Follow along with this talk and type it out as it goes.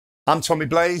I'm Tommy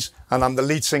Blaize, and I'm the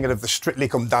lead singer of the Strictly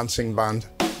Come Dancing band.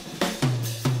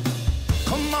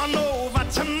 Come on over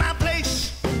to my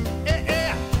place. Yeah,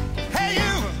 yeah. Hey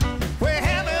you, we're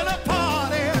having a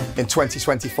party. In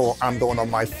 2024, I'm going on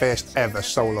my first ever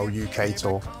solo UK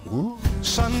tour. Ooh.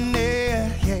 Sunday,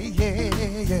 yeah,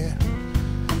 yeah, yeah.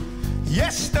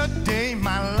 Yesterday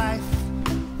my life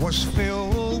was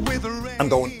filled with rain. I'm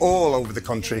going all over the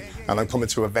country, and I'm coming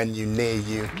to a venue near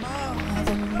you.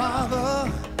 Mother,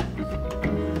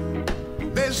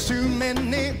 there's too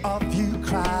many of you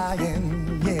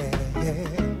crying, yeah,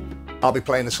 yeah. I'll be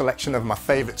playing a selection of my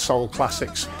favourite soul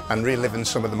classics and reliving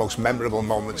some of the most memorable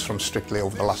moments from Strictly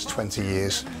over the last 20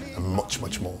 years, and much,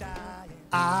 much more.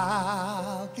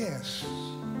 I guess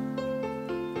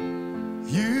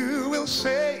you will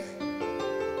say,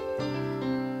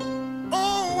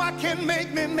 oh, I can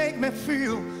make me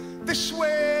feel this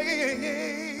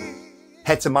way.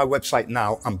 Head to my website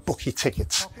now and book your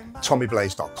tickets,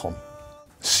 tommyblaze.com.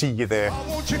 See you there.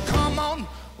 Won't you come on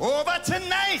over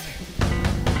tonight?